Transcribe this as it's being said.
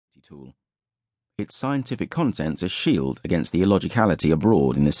tool. Its scientific contents a shield against the illogicality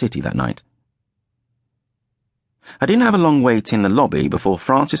abroad in the city that night. I didn't have a long wait in the lobby before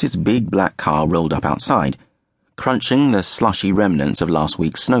Francis's big black car rolled up outside, crunching the slushy remnants of last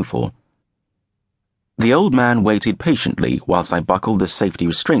week's snowfall. The old man waited patiently whilst I buckled the safety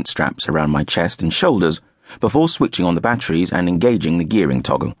restraint straps around my chest and shoulders before switching on the batteries and engaging the gearing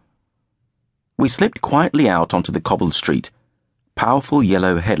toggle. We slipped quietly out onto the cobbled street, powerful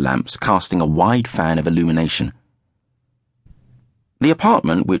yellow headlamps casting a wide fan of illumination. The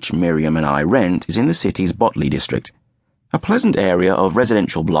apartment which Miriam and I rent is in the city's Botley district, a pleasant area of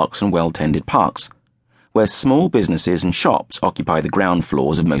residential blocks and well-tended parks, where small businesses and shops occupy the ground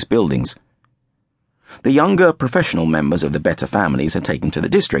floors of most buildings. The younger professional members of the better families had taken to the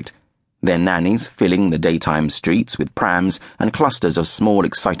district, their nannies filling the daytime streets with prams and clusters of small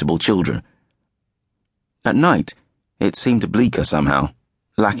excitable children. At night, it seemed bleaker somehow,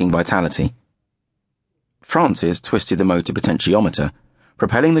 lacking vitality. Francis twisted the motor potentiometer,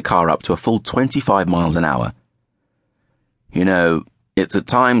 propelling the car up to a full 25 miles an hour. "You know, it's at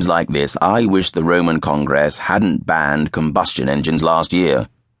times like this I wish the Roman Congress hadn't banned combustion engines last year,"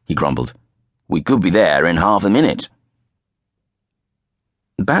 he grumbled. "We could be there in half a minute."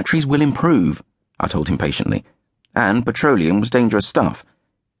 "Batteries will improve," I told him patiently, "and petroleum was dangerous stuff.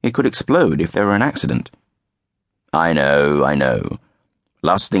 It could explode if there were an accident." I know.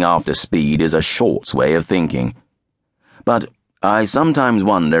 Lusting after speed is a short's way of thinking. But I sometimes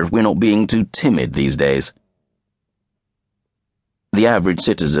wonder if we're not being too timid these days. The average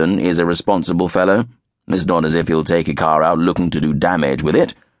citizen is a responsible fellow. It's not as if he'll take a car out looking to do damage with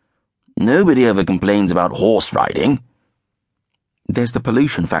it. Nobody ever complains about horse riding. There's the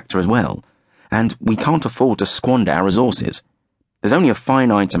pollution factor as well, and we can't afford to squander our resources. There's only a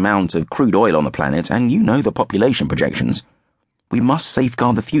finite amount of crude oil on the planet, and you know the population projections. We must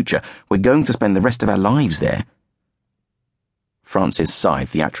safeguard the future. We're going to spend the rest of our lives there. Francis sighed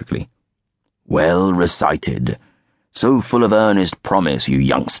theatrically. "Well recited. So full of earnest promise, you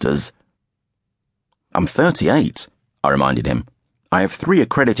youngsters." "I'm 38, I reminded him. "I have 3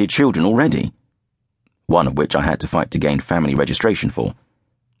 accredited children already. One of which I had to fight to gain family registration for.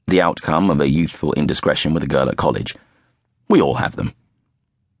 The outcome of a youthful indiscretion with a girl at college. We all have them."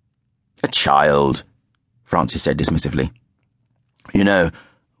 "A child," Francis said dismissively. "You know,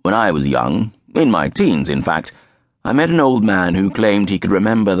 when I was young, in my teens in fact, I met an old man who claimed he could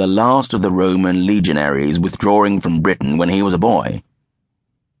remember the last of the Roman legionaries withdrawing from Britain when he was a boy."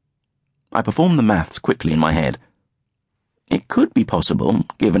 I performed the maths quickly in my head. It could be possible,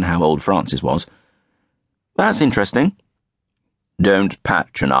 given how old Francis was. "That's interesting." "Don't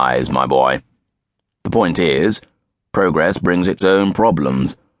patronize, my boy. The point is, progress brings its own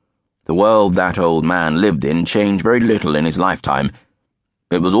problems. The world that old man lived in changed very little in his lifetime.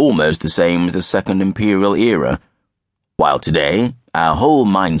 It was almost the same as the Second Imperial era. While today, our whole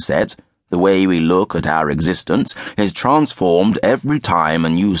mindset, the way we look at our existence, is transformed every time a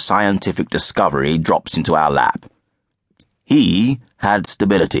new scientific discovery drops into our lap. He had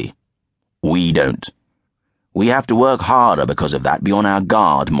stability. We don't. We have to work harder because of that, be on our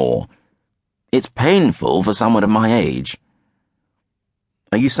guard more. It's painful for someone of my age."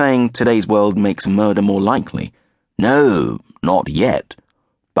 "Are you saying today's world makes murder more likely?" "No, not yet.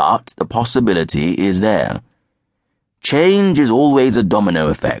 But the possibility is there. Change is always a domino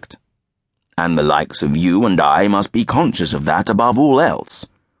effect. And the likes of you and I must be conscious of that above all else.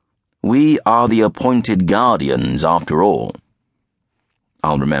 We are the appointed guardians, after all."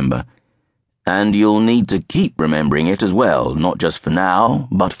 "I'll remember. And you'll need to keep remembering it as well, not just for now,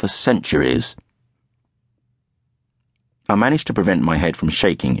 but for centuries." I managed to prevent my head from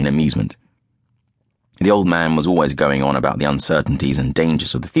shaking in amusement. The old man was always going on about the uncertainties and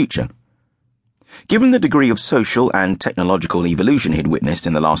dangers of the future. Given the degree of social and technological evolution he'd witnessed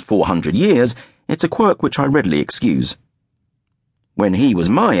in the last 400 years, it's a quirk which I readily excuse. When he was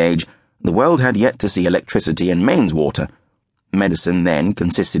my age, the world had yet to see electricity and mains water. Medicine then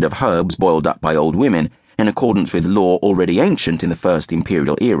consisted of herbs boiled up by old women, in accordance with law already ancient in the First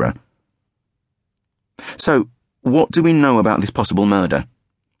Imperial era. "So, what do we know about this possible murder?"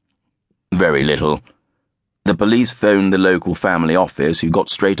 "Very little. The police phoned the local family office, who got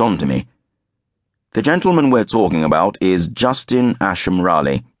straight on to me. The gentleman we're talking about is Justin Asham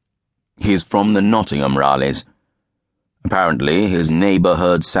Raleigh. He's from the Nottingham Raleighs. Apparently, his neighbour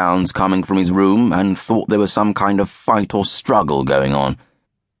heard sounds coming from his room and thought there was some kind of fight or struggle going on.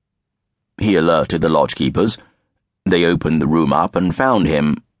 He alerted the lodgekeepers. They opened the room up and found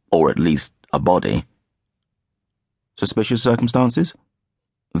him, or at least a body." "Suspicious circumstances?"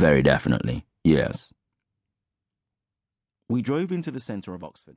 "Very definitely, yes." We drove into the centre of Oxford.